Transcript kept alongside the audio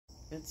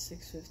It's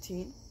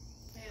 6:15.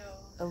 Ew.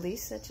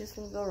 Elise said she was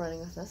gonna go running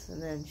with us,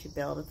 and then she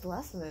bailed at the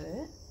last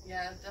minute.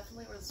 Yeah,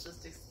 definitely was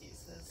just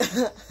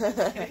excuses.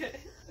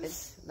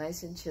 It's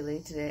nice and chilly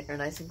today, or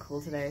nice and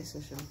cool today, so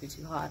it shouldn't be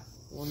too hot.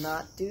 We'll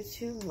not do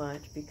too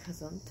much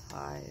because I'm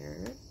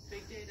tired.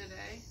 Big day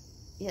today.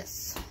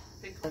 Yes.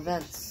 Big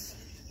Events.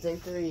 Day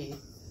 3.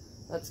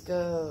 Let's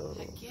go.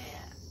 Heck yeah.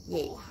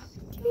 Yay.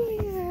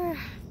 Here.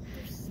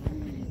 There's so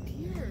many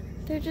deer.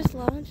 They're just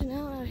lounging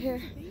out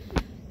here.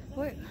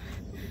 Wait.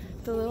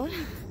 The little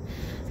one?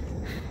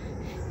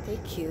 They're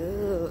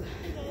cute.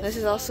 This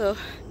is also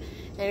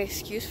an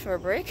excuse for a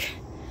break,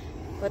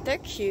 but they're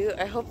cute.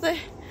 I hope they're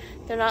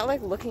not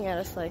like looking at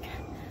us like,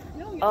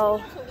 No, you oh,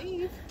 don't have to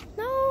leave.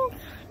 no, come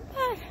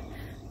back.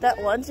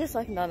 That one's just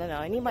like, no,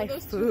 I need my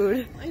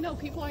food. I know,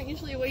 people aren't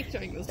usually awake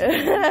during this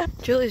time.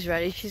 Julie's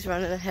ready. She's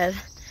running ahead.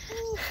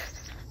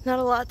 Not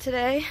a lot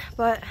today,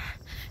 but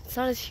it's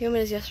not as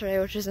humid as yesterday,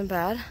 which isn't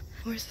bad.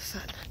 Where's the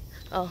sun?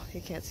 Oh,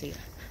 you can't see it.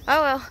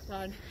 Oh well.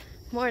 God.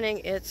 Morning.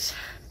 It's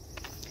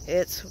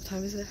what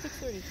time is it?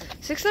 6:30.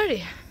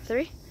 6:30.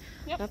 3?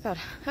 Yep. Not bad.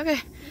 Okay.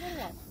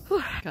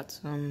 Whew. Got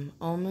some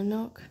almond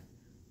milk,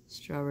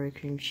 strawberry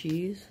cream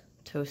cheese,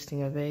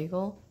 toasting a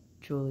bagel.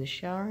 Julie's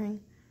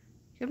showering.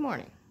 Good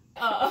morning.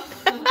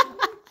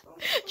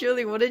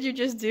 Julie, what did you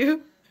just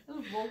do?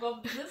 I just woke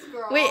up this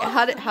girl. Wait,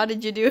 how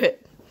did you do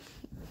it?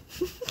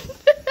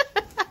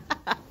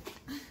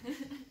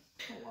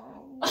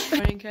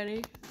 Morning,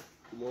 Kenny.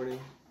 Good morning.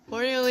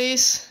 Morning,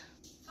 Elise.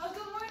 Oh,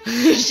 good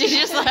morning.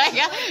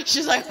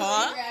 she's like,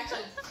 huh?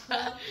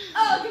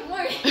 Oh, good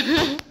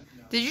morning.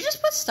 Did you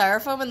just put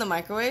styrofoam in the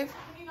microwave?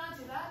 Can you not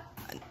do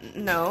that?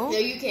 No. Yeah,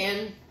 you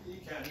can.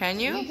 Can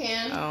you? You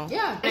can. Oh.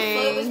 Yeah.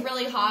 It was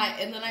really hot,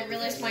 and then I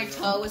realized my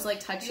toe was like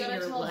touching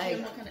your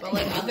leg. But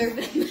like other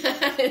than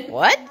that,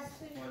 What?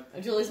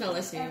 Julie's not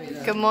listening to me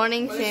though. Good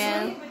morning,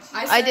 Sam.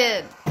 I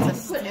did.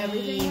 It's a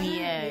steamy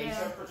eggs.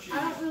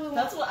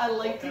 That's what I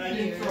like to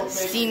hear.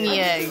 Steamy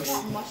eggs.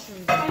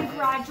 I'm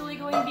gradually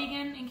going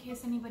vegan in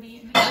case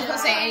anybody. I was gonna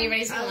say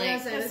anybody's gonna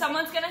like. If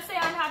someone's gonna say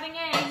I'm having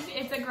eggs,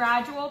 it's a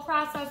gradual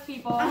process,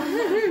 people.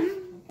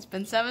 It's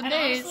been 7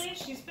 days. Honestly,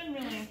 she's been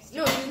really.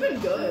 No, she's been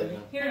good.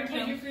 Here,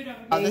 take your food over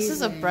here. Oh, this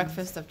is a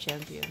breakfast of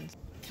champions.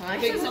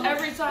 This is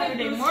every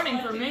Saturday morning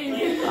for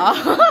me.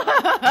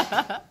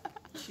 Oh,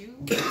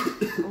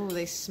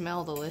 they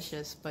smell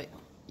delicious, but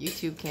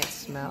YouTube can't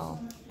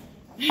smell.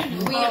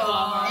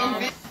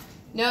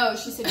 No,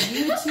 she said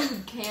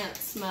YouTube can't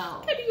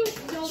smell.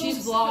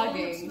 She's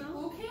vlogging.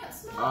 Who can't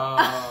smell?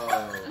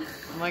 Oh.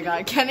 Oh my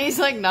god, Kenny's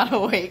like not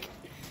awake.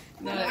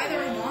 No,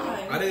 neither am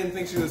I. I didn't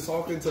think she was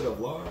talking to the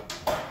vlog.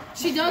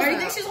 She does. Why do you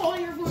think she's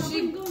holding her phone?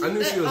 I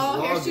knew she was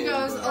vlogging. Here she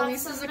goes. but-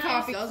 Elisa's a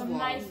coffee. Some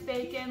nice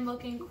bacon,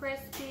 looking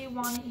crispy.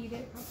 Want to eat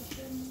it?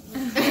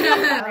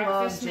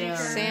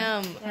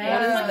 Sam,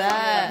 what is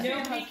that?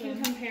 Nobody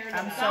can compare to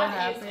I'm that. so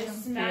happy.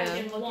 It's smack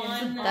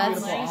looking.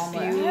 That's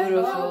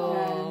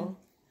beautiful.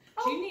 Am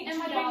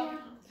I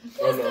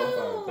Oh no,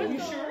 I'm fine. Thank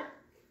you. sure?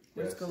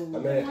 Yes. I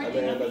may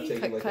end up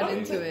taking like Cut a-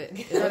 into it.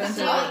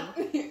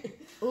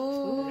 Ooh.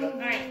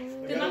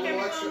 Alright. Good luck,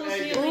 everyone. We'll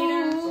see you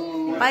later.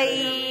 Ooh. Bye.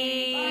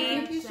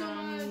 Thank you so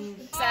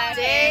much.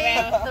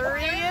 Day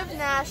 3 of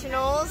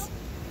nationals.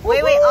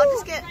 Wait,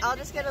 I'll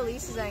just get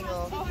Elise's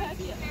angle.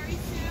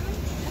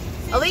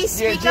 Elise,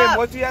 Yeah, speak Jim, up.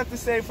 what do you have to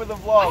say for the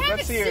vlog?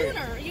 Let's hear it.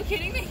 Are you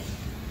kidding me?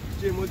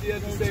 Jim, what do you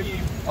have to say?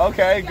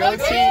 Okay, go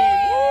team.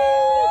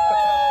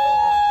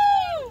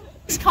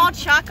 It's called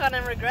Shotgun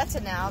and Regrets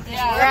It now.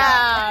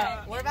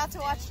 Yeah. We're about to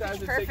watch Tries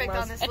Pitch to take Perfect my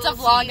on this. It's a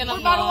little vlog TV. and a We're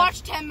about to vlog.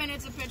 watch 10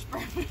 minutes of Pitch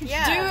Perfect.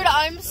 Yeah. Dude,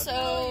 I'm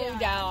so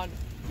down.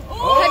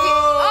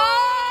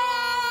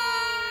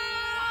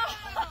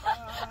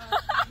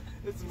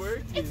 It's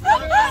working.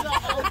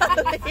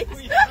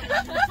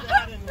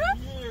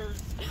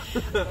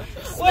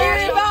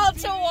 We're about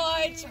to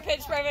watch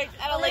Pitch Perfect,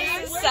 and Elise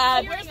is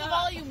sad. Where's the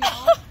volume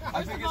now?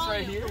 I think it's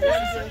right here.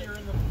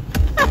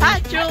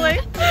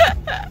 Julie.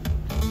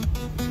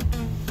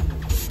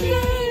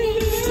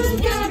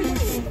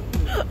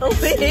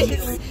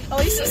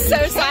 Elise is so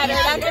sad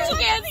right now because she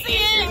can't see it.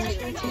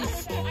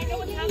 I know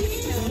what's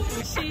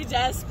happening. She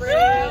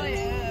desperate.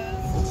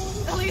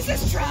 Elise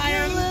is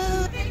trying.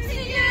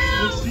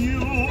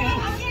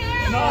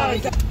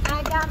 I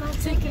got my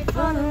ticket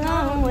for the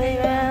long way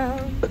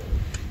round.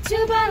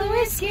 2 bottles of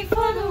whiskey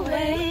for the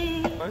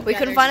way. We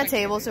couldn't find a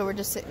table, so we're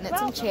just sitting at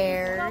some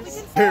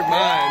chairs. They're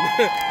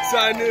mine. So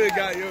I knew it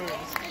got yours.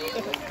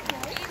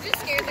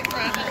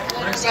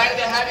 We're excited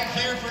to have you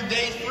here for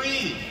day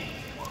 3.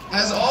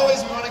 As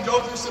always, we want to go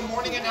through some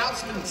morning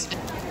announcements.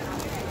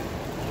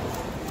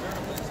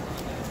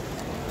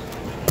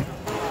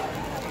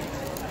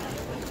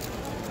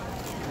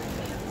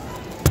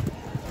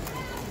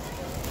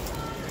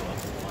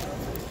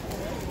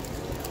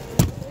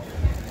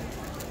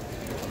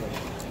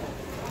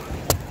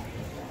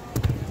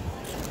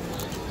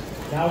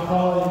 Now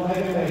calling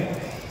Mega Mix,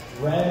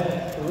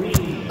 Red 3.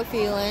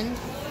 Feeling.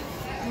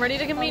 I'm ready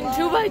to compete in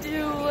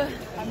 2x2.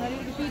 I'm ready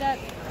to compete at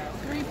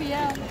 3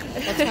 p.m.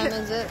 What time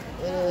is it?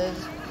 It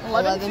is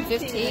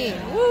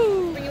 11:15.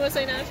 Woo!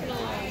 USA Nationals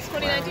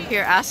 2019.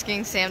 Here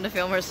asking Sam to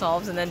film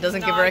herself and then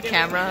doesn't give her a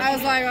camera. I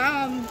was like,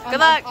 Good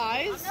luck.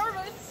 Eyes.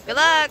 Good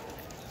luck.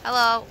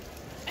 Hello.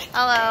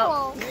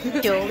 Hello.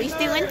 Jolie's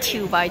doing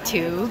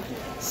 2x2.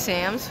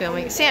 Sam's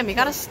filming. Sam, you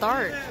gotta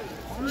start.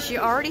 She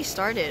already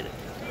started.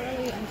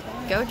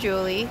 Go,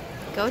 Julie.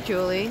 Go,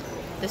 Julie.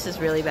 This is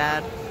really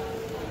bad.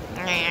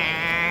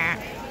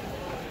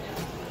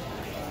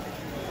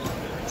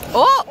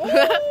 Oh!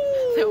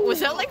 Was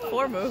that like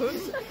 4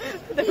 moves?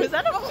 Was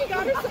that a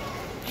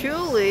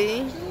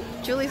Julie?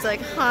 Julie's like,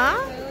 huh?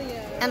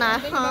 And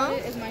huh?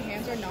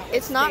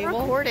 It's not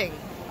recording.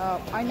 Oh,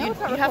 I know it's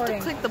not you have recording.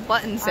 to click the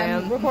button,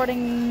 Sam. I'm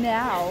recording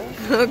now.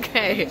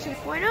 Okay.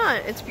 Why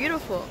not? It's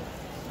beautiful.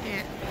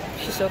 Yeah.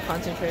 She's so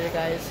concentrated,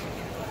 guys.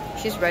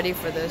 She's ready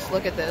for this.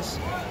 Look at this.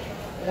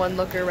 One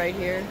looker right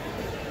here.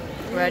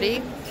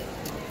 Ready?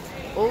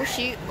 Oh,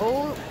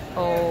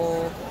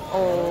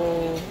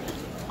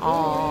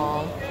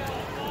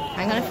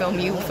 I'm gonna film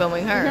you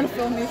filming her. You're gonna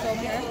film me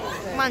filming her?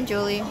 Come on,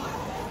 Julie.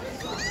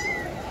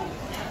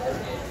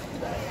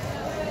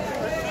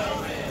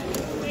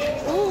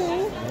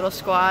 Ooh. Little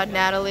squad.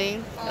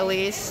 Natalie,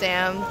 Elise,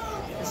 Sam,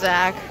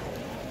 Zach,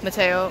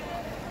 Mateo,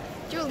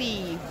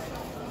 Julie.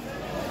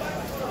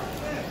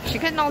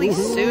 She's getting all these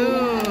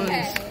zooms.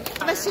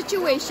 I have a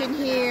situation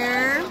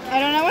here. I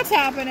don't know what's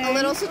happening. A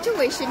little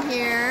situation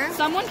here.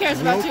 Someone cares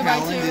about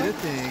 2x2.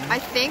 I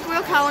think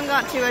Will Cowan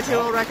got to a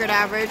dual record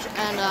average,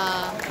 and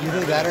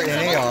Either that or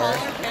NAR.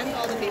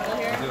 all the people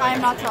here. I'm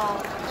not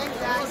tall.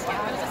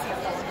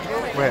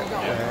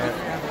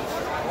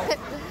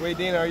 Wait,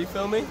 Dina, are you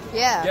filming?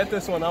 Yeah. Get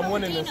this one. I'm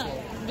winning this one.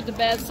 With the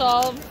bad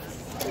solve.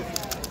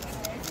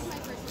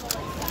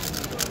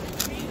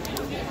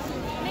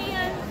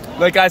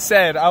 Like I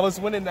said, I was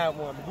winning that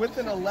one with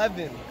an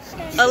 11.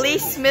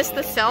 Elise missed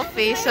the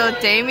selfie, so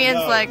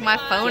Damien's like, my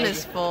phone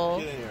is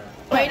full.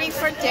 Waiting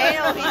for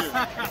Daniel. He's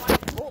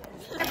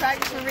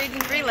practicing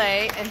reading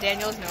relay, and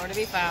Daniel's nowhere to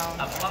be found.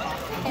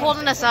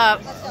 Holding us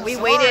up. We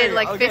waited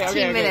like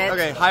 15 minutes.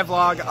 Okay, hi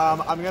vlog.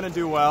 I'm gonna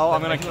do well.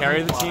 I'm gonna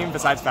carry the team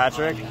besides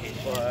Patrick.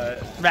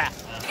 But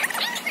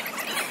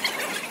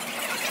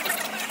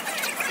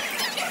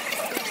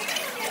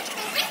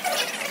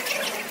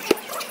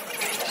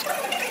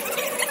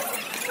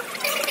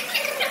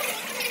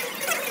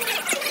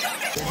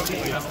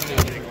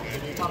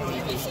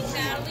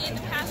Natalie in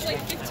the past like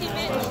 15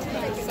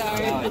 minutes.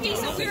 Sorry. Okay,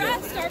 so we were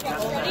at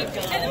Starbucks, ready?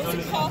 And there was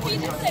a coffee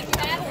that said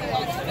Natalie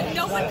on it, but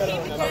no one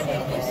came to get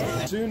it.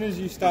 As soon as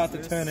you start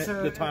to turn it,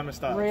 the timer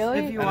stops. Really?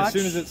 If you watch, as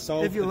soon as it's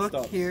solved, if you look it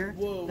stops. here,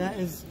 that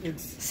is,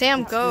 it's...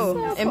 Sam,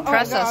 go.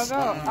 Impress us.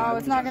 Go. Oh,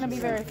 it's not gonna be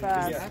very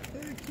fast.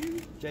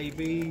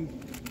 JB.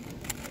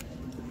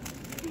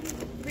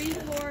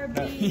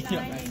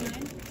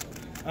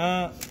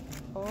 34B989.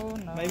 Oh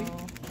no. Maybe?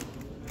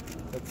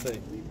 Let's see.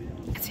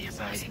 It's Sam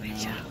Rosie, but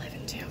he's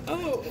 11 too.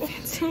 Oh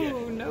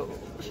no.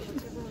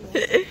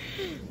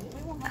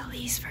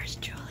 Elise first,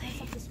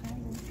 Julie.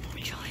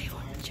 Julie,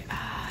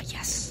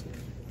 yes.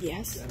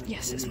 Yes?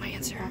 Yes is my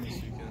answer.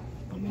 Okay.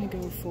 I'm gonna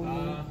go for...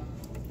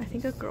 I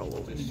think a girl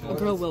will win. A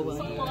girl will win.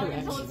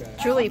 Correct.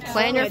 Julie,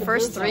 plan your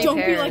first 3 Don't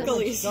pairs. be like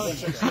Elise.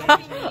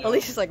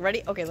 Elise is like,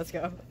 ready? Okay, let's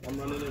go. I'm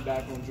running it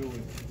back on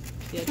Julie.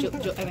 Yeah,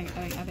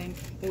 I think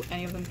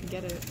any of them can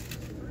get it.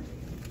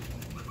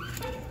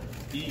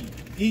 E.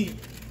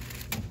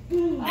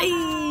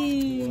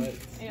 Hey!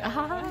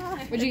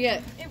 What'd you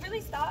get? It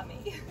really stopped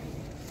me.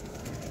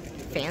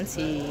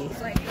 Fancy.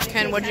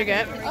 Ken, what'd you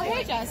get? Oh,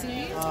 hey,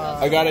 Jesse.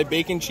 I got a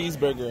bacon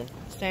cheeseburger.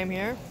 Same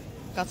here.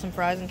 Got some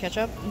fries and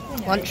ketchup.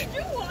 Lunch.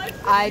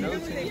 I'm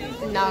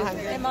not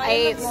hungry. I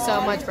ate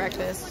so much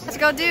breakfast. Let's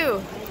go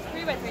do.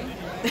 3x3.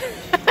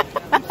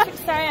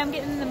 Sorry, I'm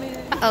getting in the mood.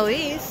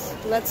 Elise,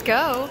 let's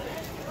go.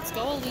 Let's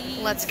go,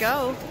 Elise. Let's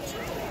go.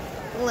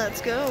 Let's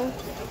go.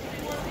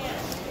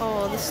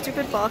 Oh, the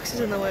stupid box is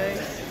in the way.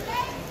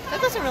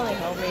 That doesn't really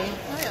help me.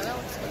 Oh yeah, that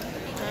looks good.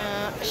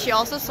 She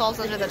also solves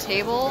under the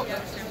table.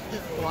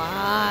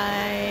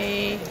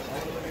 Why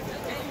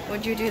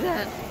would you do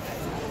that?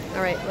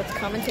 Alright, let's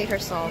commentate her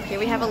solve. Here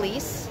we have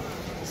Elise,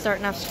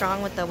 starting off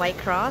strong with the white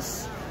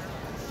cross.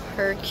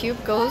 Her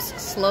cube goes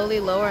slowly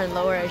lower and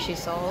lower as she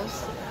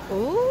solves.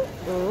 Ooh,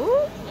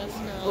 ooh,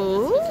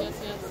 ooh,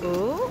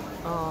 ooh,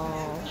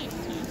 oh.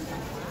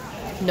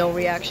 No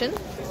reaction.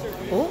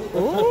 Ooh,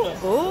 ooh,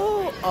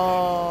 ooh,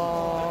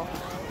 oh.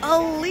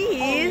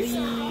 Elise!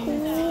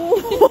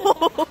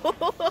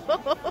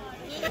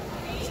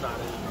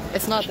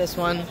 It's not this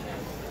one.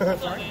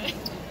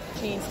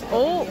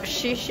 Oh,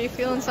 she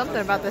feeling something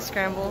about this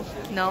scramble.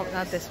 No,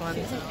 not this one.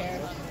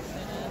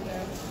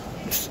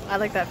 I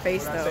like that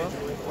face though.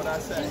 What I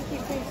said.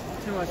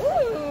 Too much.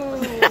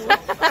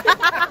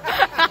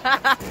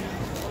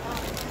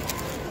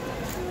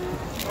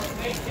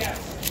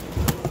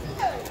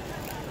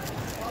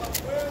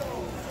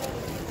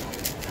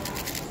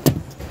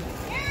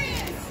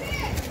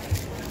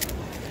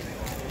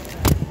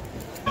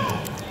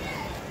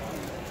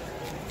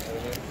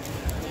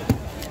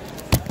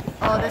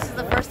 Oh, this is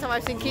the first time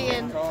I've seen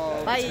Keegan.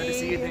 Bye. Good to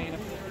see you, Dana.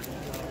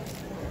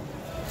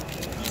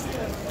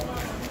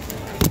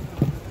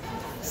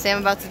 Sam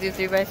about to do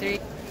 3x3.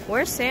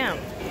 Where's Sam?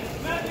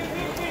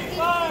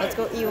 Let's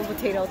go evil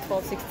potato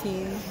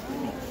 1216.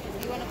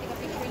 You want to take a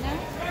picture now?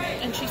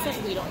 And she says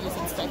we don't use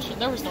inspection.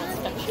 There was no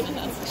inspection in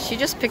that. She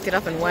just picked it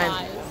up and went.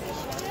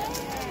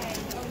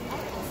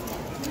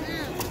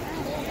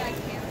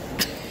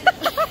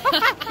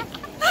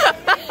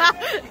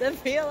 The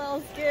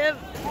PLL skip.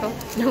 Oh,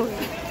 no.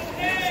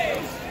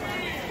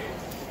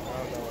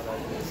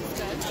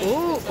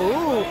 Ooh,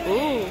 ooh,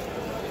 ooh.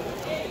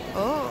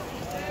 Oh.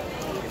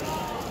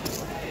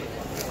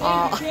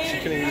 Oh. She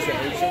couldn't use the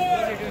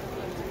action.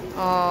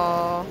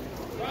 Oh.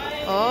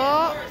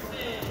 Oh.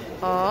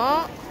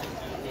 Oh.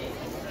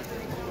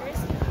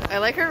 I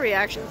like her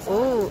reaction.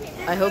 Ooh,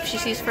 I hope she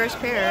sees first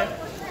pair.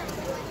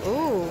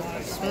 Ooh,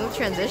 smooth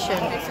transition.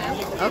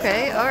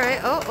 Okay, alright.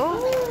 Oh,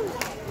 oh.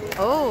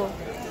 Oh.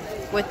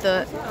 With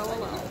the...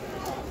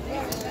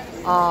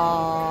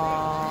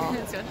 Aww.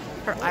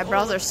 Her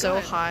eyebrows are so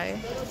high.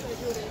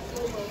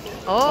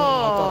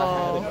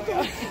 Oh.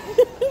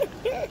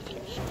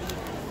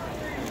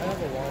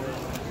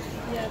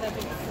 Yeah, that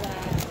big flag.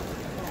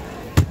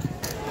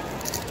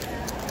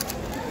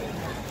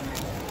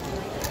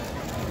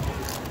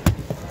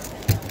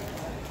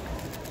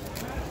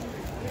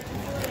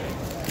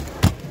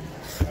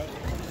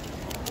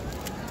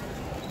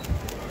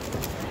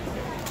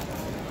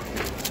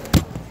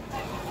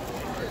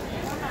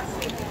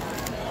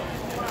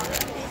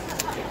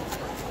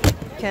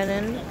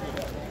 Kenan,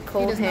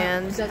 cold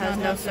hands, has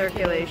no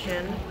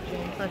circulation.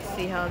 Let's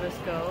see how this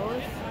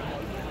goes.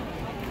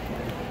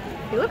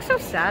 He looks so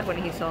sad when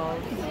he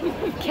solves.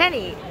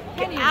 Kenny,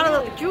 get out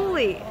of the...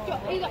 Julie!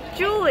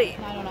 Julie!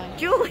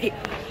 Julie!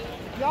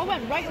 Y'all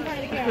went right in front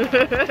of the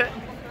camera.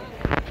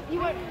 You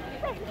went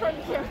right in front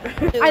of the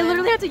camera. I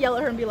literally had to yell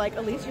at her and be like,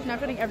 Elise, you're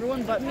snapchatting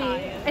everyone but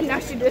me. And now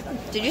she did.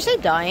 Did you say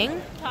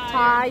dying?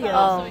 Tired.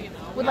 Oh.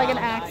 With like an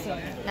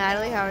accent.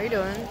 Natalie, how are you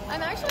doing?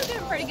 I'm actually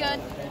doing pretty good.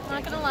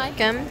 Not gonna lie.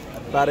 Kim?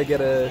 About to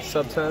get a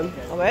sub 10.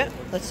 Okay,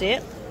 let's see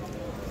it.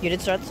 You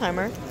did start the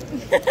timer.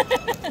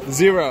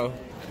 0.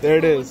 There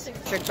it is.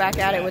 Trick back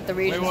at it with the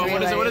regions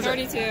relay. What is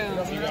it? 32.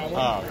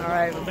 Oh.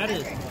 Alright.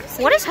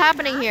 What is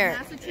happening here?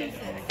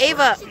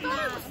 Ava!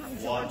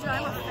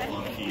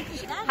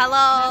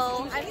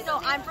 Hello!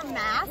 I'm from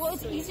Mass. Well,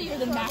 it's easier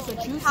than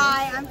Massachusetts.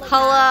 Hi, I'm from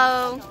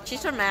Hello!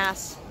 She's from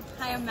Mass.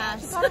 Hi, I'm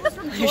Mass. I thought it was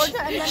from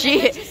Georgia and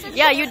then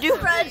Yeah, you do.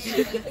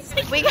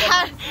 we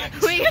got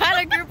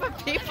a group of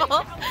people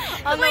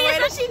on the way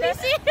to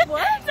CBC.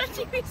 What? Is that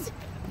CBC?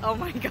 Oh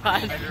my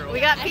god. We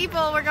got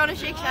people. We're going to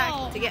Shake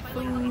Shack to get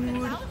food.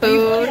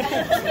 Food.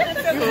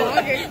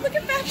 Look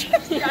at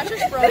Patrick.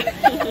 Patrick's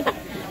broke.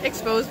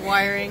 Exposed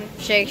wiring.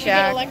 Shake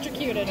Shack.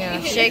 Electrocuted. Yeah.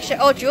 Shake Shack.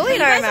 Oh, Julie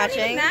and I are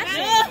matching.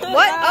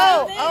 What?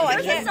 Oh,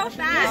 I can't. So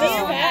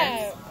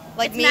fast.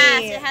 Like it's me.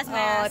 Mass. It has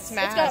Mass. Oh, it's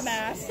Mass. It's got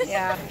Mass.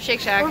 Yeah.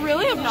 Shake Shack. We're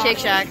really obnoxious. Shake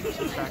Shack.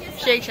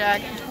 Shake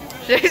Shack.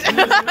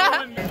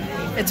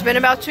 It's been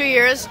about 2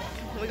 years.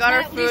 We got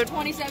our food.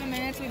 27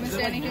 minutes we've been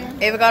standing here.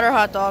 Ava got her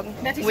hot dog.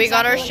 We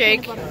got our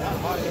shake.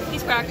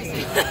 He's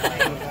practicing.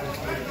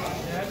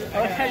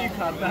 Okay, you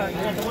caught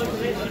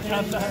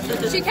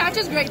that. She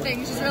catches great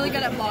things. She's really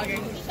good at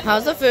vlogging.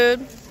 How's the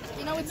food?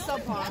 You know it's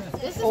subpar.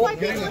 This is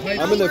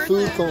I'm in the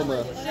food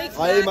coma.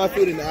 I ate my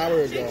food an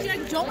hour ago.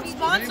 Don't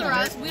sponsor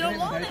us. We don't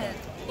want it.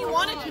 He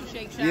wanted to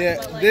Shake Shack.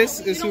 Yeah, this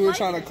is who we're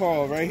trying to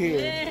call right here.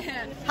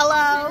 Yeah.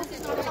 Hello.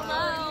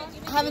 Hello.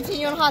 Haven't seen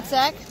you in a hot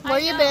sec. Where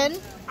you been?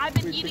 I've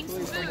been eating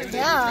some food.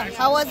 Yeah.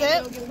 How was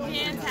it?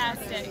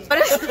 Fantastic.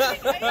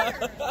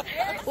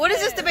 What is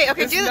this debate?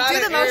 Okay, do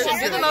the motion.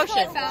 Do the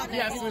motion.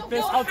 Yes, with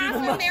this, I'll do the Half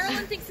of most.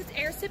 Maryland thinks it's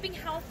air sipping.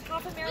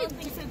 Half of Maryland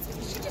thinks it's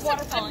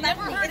waterfall. I've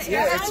never heard it.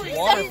 Yeah, it's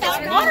waterfall.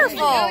 That's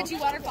waterfall.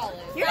 Waterfall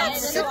is. You're not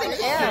sipping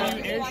air.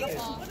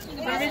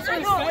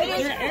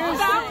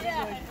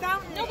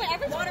 No, but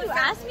every time you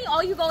ask me,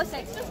 all you go is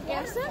say, is this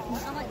air sip?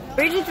 I'm like, no.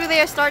 Regions relay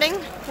are starting.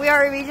 We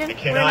are a region. I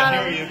cannot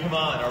hear you. Come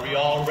on. Are we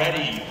all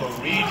ready for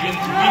Regions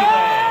Relay?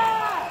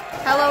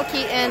 Hello,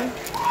 Keaton.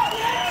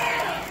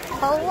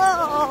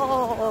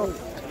 Hello.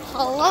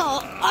 Hello.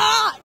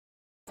 Ah!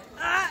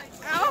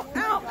 Ow,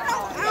 ow,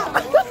 ow.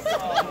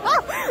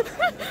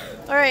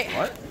 All right.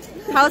 What?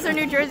 How's our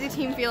New Jersey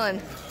team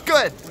feeling?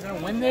 Good. We're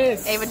gonna win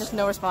this. Ava just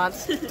no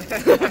response.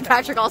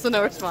 Patrick also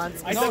no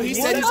response. No, he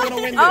said he's gonna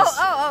win this.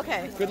 Oh,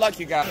 okay. Good luck,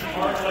 you guys.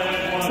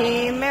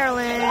 Team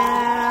Maryland.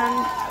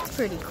 It's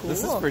pretty cool.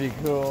 This is pretty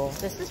cool.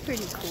 This is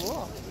pretty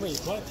cool. Wait,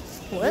 what?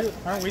 What?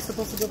 Aren't we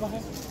supposed to go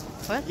behind?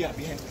 What? Yeah,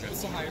 behind.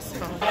 It's a higher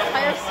seat.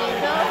 Higher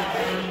seat,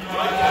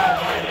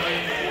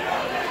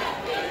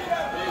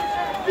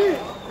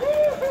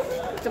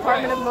 though?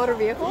 Department of Motor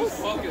Vehicles?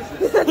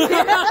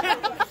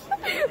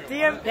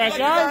 DM. Yes,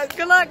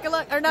 Good luck, good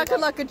luck. Or not good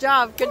luck, good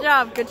job. Good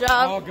job, good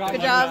job. Oh, God, good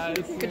my job.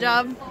 guys. Good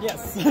job.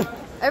 Yes.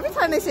 Every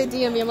time they say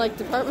DMV, I'm like,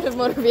 Department of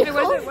Motor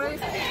Vehicles. What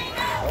is it?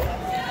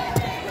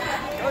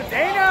 Oh,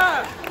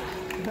 Dana!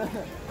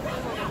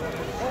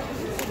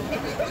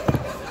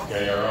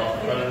 Okay, are all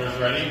competitors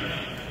ready?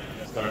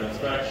 Start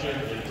inspection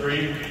in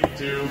 3,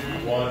 2,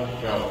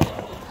 1, go.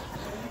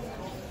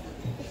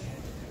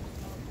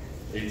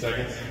 8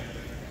 seconds.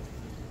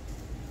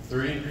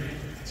 3,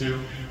 2,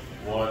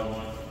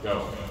 1,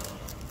 go.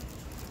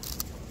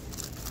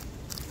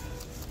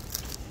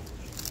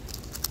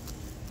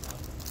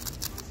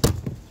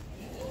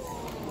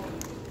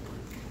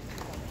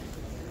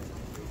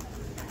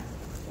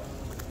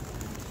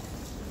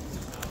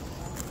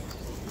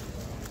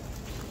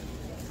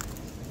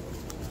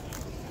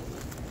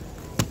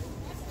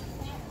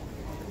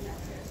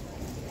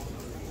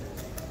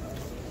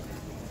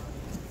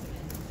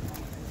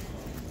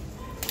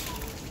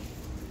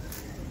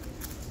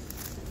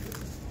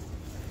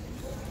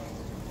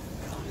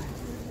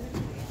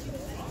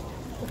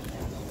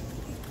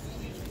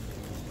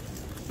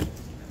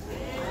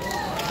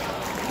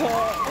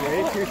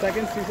 Wait, 2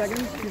 seconds, 2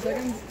 seconds, 2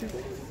 seconds, 2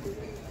 seconds.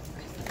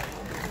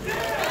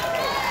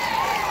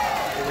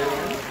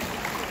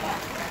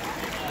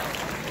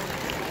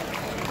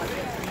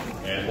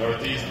 And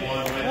Northeast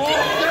 1 wins.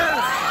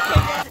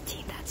 The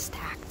team that's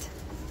stacked.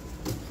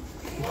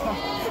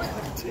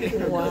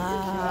 Wow.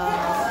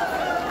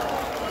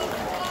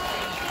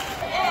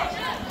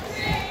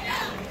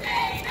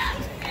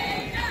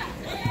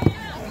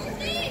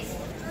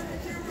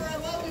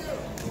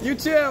 You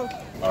too.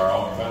 Are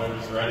all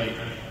competitors ready?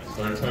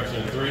 Start inspection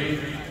in 3,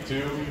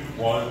 2,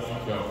 1,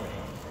 go.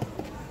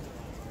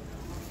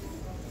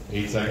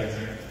 8 seconds.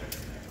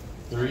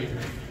 3,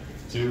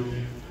 2,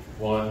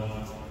 1,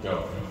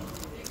 go.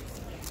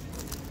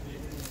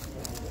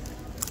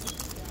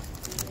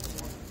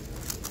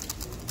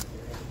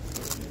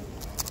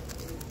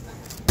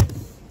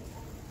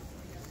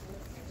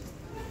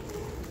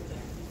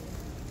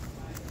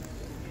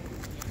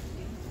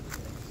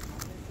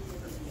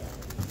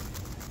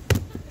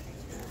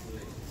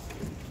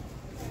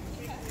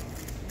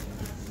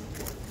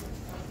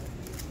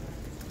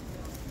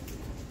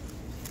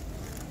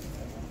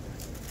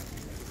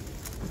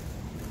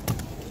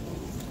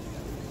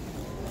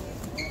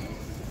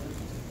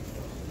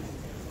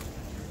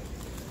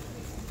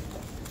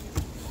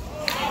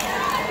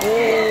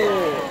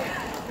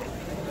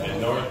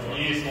 And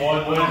Northeast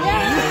 1 wins.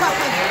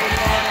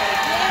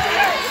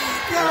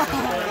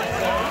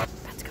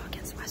 Let's go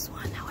against West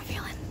 1. How are we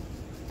feeling?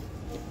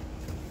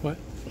 What?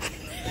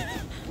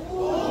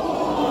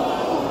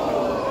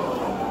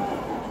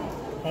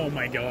 Oh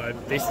my god.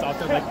 They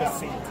stopped at like the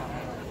same time.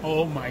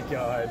 Oh my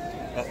god.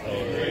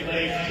 Great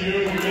Lakes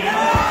 2 wins.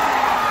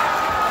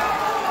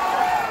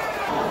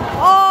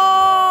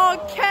 Oh,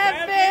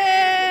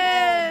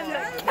 Kevin!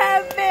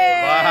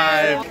 Kevin!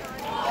 Bye.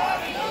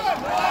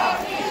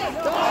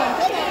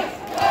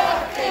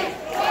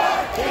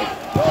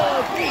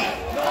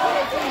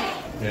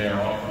 Okay,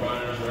 are all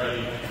competitors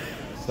ready?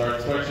 Start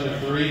inspection in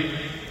 3,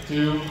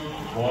 2,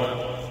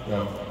 1,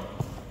 go.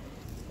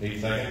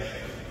 8 seconds.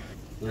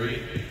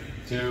 3,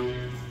 2,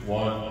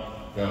 1,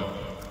 go.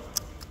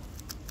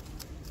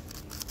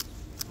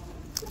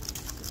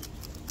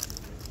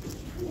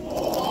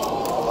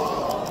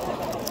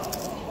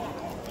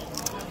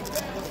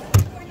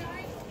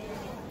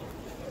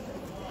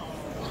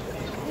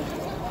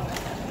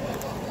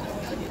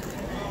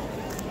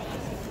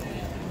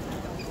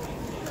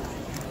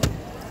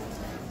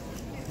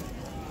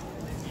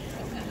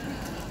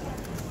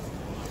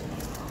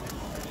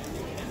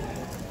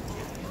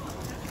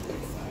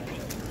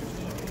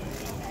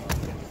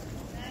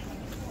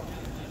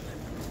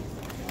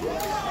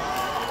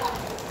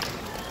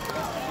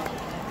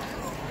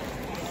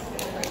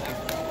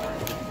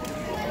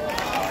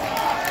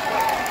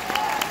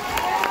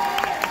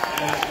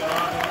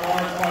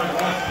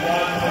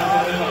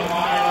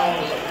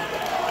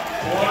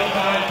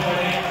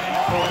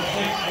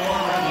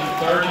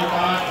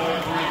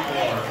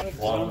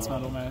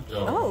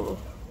 Oh,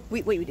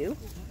 wait, we do?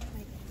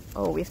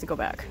 Oh, we have to go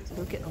back.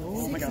 Look at,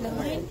 oh my god.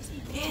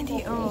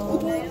 Andy, oh.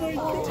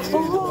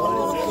 Oh,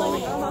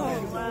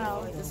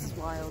 wow. This is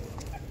wild.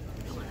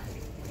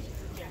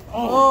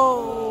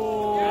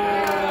 Oh.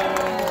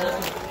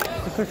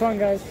 Just for fun,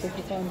 guys. Just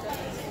for fun.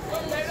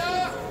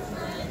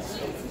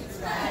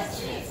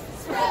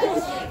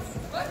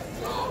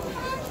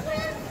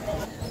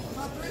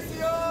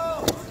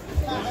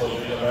 This will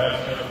be the match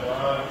of the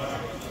bronze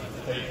to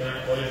take third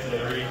place in the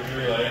Region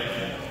Relay.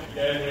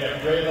 Again, we have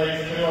Great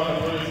Lakes 2 on the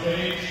blue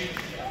stage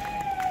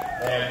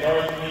and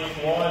Northeast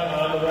 1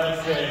 on the red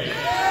stage.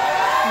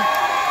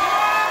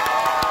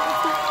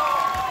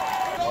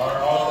 Are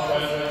all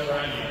competitors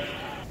ready?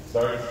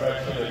 Start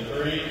inspection in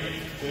 3,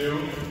 2,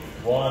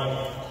 1,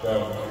 go.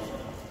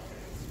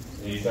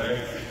 8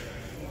 seconds.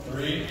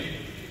 3,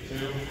 2,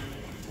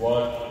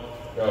 1,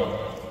 go.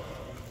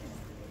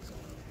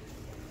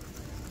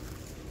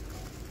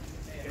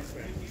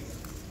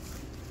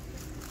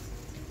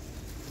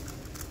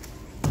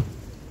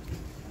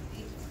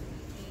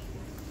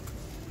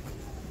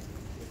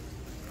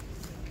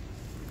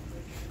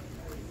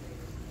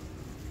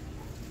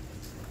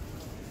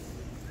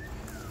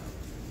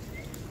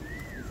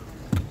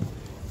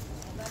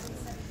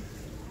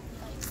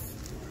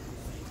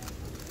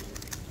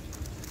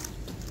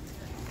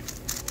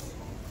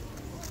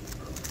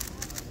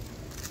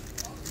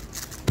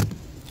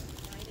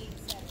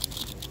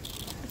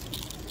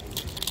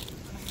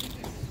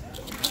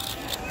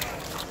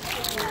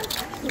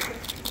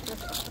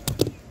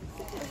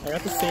 They're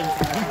at the same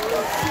time.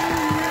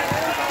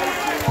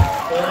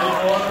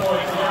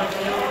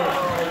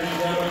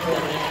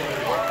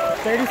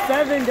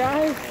 37,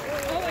 guys.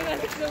 Oh my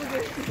god, it's so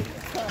good.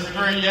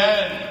 Christopher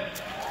Yen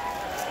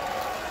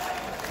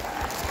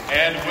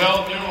and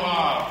Will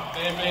Newhoff.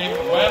 They made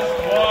West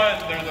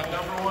 1. They're the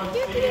 #1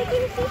 seed.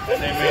 And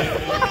they made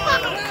it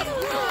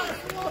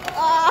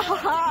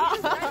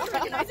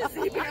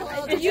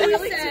And you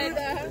said,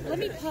 let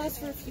me pause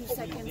for a few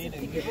seconds and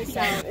figure this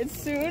out. It's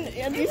soon,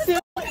 and be soon.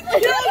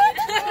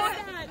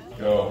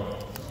 Go.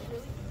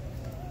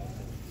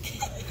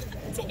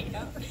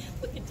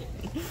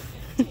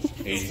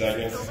 8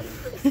 seconds.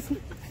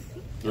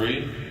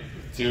 3,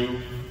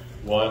 2,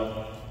 1,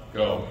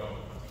 go.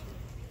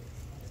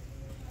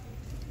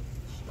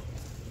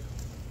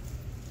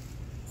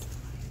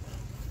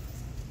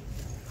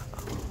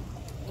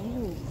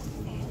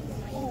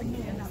 Oh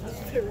man, that was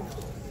terrible.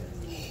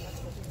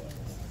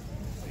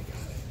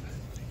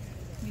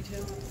 Me too.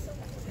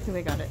 I think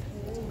they got it.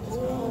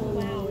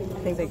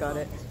 I think they got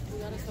it.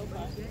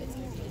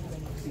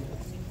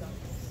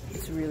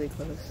 It's really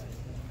close.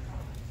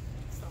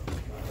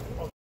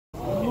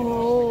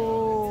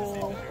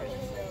 Oh.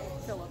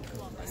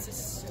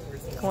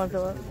 Come on,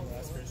 Philip.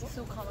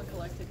 So calm and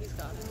collected, he's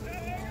got it.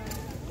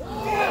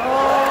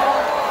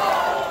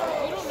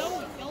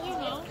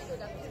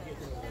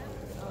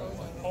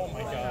 Oh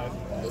my god.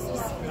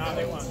 Now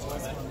they won.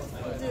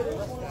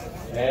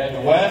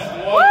 And West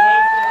 1.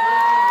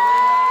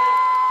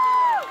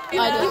 He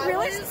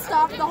really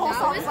stopped the whole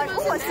song. Like,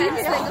 oh, I see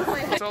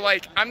it. So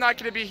like, I'm not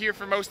gonna be here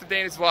for most of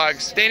Dana's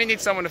vlogs. Dana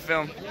needs someone to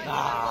film.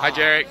 Hi,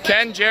 Jarek.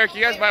 Ken, Jarek,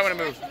 you guys might want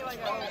to move.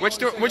 Which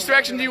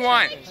direction do you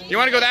want? You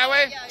want to go that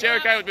way?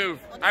 Jarek, I would move.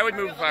 I would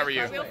move if I were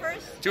you.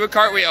 Do a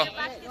cartwheel.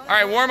 All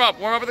right, warm up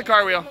with the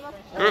cartwheel.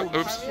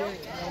 Oops.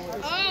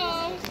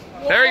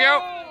 There we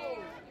go.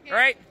 All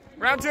right,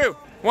 round 2.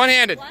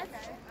 One-handed.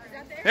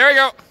 There we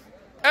go.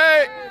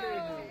 Hey.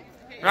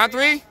 Round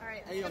 3.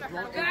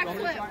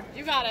 Backflip.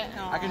 You got it.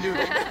 I can do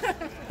it.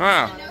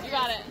 Wow. You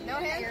got it. No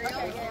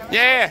hands?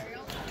 Yeah.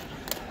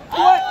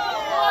 What?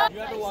 You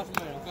have to watch me,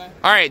 okay?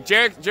 All right,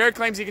 Jarek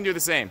claims he can do the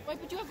same. Wait,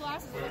 but you have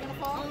glasses. Are they gonna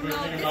fall? Oh no,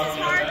 this is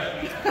hard.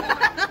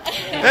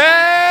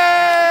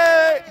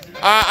 Hey!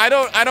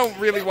 I don't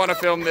really want to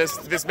film this.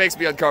 This makes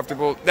me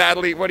uncomfortable.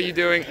 Natalie, what are you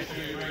doing?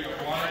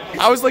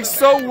 I was like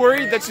so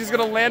worried that she's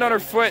gonna land on her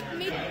foot.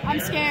 I'm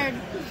scared.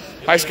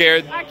 Hi,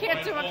 scared. I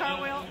can't do a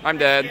cartwheel. I'm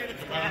dead.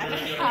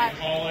 Hi.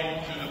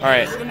 All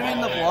right. Is it gonna be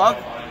in the vlog?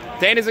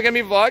 Dane, is it gonna be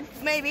a vlog?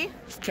 Maybe.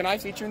 Can I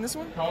feature in this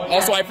one?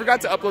 Also, I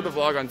forgot to upload the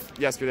vlog on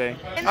yesterday.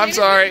 I'm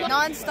sorry.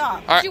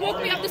 Non-stop. All She right.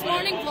 woke me up this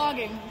morning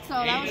vlogging, so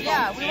that was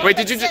Yeah. fun. Wait,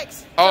 did you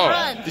just? Oh,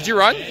 did you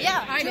run?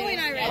 Yeah. Julie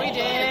and I ran. We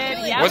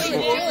did. Yeah, What's we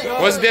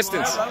did. what's the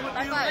distance?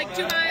 Like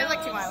 2 miles.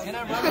 Like 2 miles.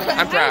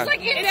 I'm proud.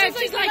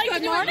 She's like,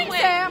 good morning,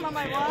 Sam. I'm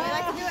like, what? I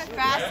like to do it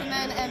fast and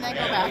then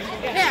go back.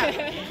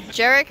 Yeah.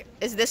 Jarek,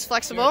 is this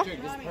flexible?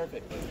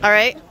 All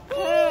right.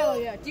 Hell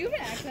yeah. Do you have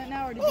an accent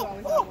now, or did you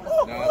always have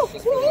one? No, it's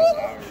just for those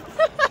hours.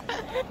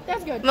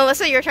 That's good.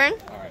 Melissa, your turn.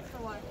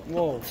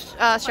 Whoa.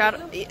 Shadow.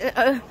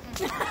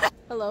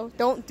 Hello.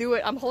 Don't do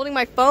it. I'm holding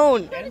my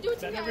phone. That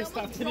never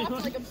stopped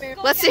anyone.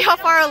 Let's see how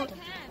far.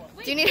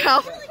 Do you need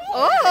help?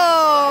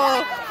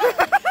 Oh.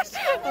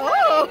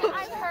 Whoa.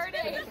 I'm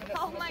hurting.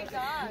 Oh my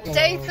god.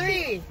 Day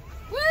 3.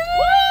 Woo!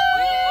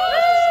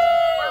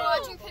 We're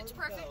watching Pitch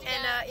Perfect again.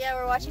 And yeah,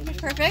 we're watching Pitch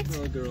Perfect.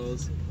 Hello,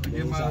 girls.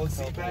 Get my old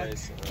seat back.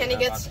 Kenny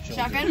gets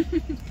shotgun.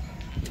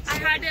 I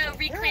had to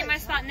reclaim my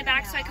spot in the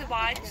back so I could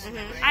watch.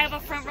 I have a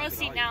front row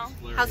seat now.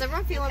 How's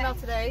everyone feeling about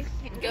today?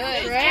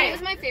 Good. It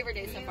was my favorite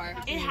day so far.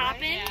 It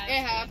happened.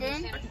 It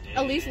happened.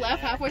 Elise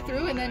left halfway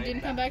through and then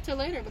didn't come back till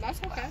later, but that's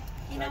okay.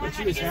 You know what?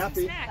 She was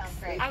happy.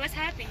 I was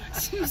happy.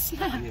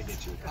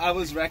 I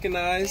was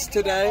recognized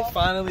today,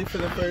 finally for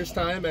the first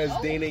time, as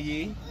Dana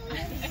Yee.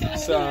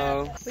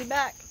 So We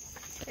back.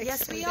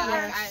 Yes, we are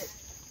at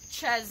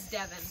Ches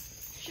Devon.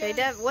 Hey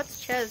Dev, what's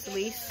Ches,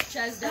 Lise?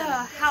 Ches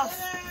Devon. House.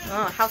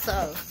 Oh, house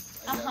of.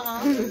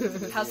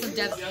 House of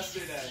Devon.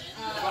 Yesterday.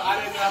 But I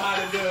didn't know how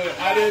to do it.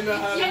 I didn't know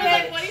how to do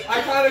it.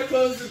 I kind of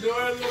closed the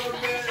door a little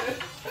bit.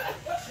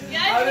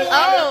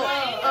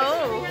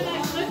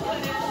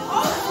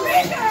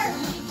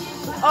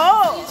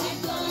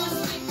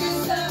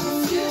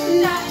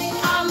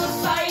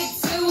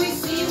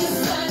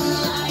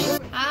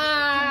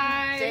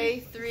 Hi. Day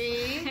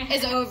 3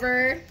 Is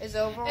over. is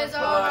over.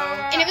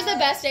 And it was the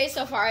best day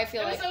so far, I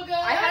feel like. so good.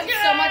 I had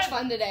so much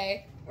fun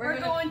today. We're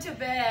going to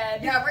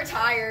bed. Yeah, we're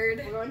tired.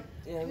 Night,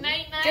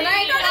 night. Good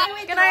night.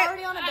 Good night.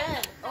 Already on a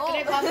bed.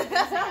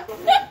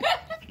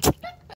 Oh.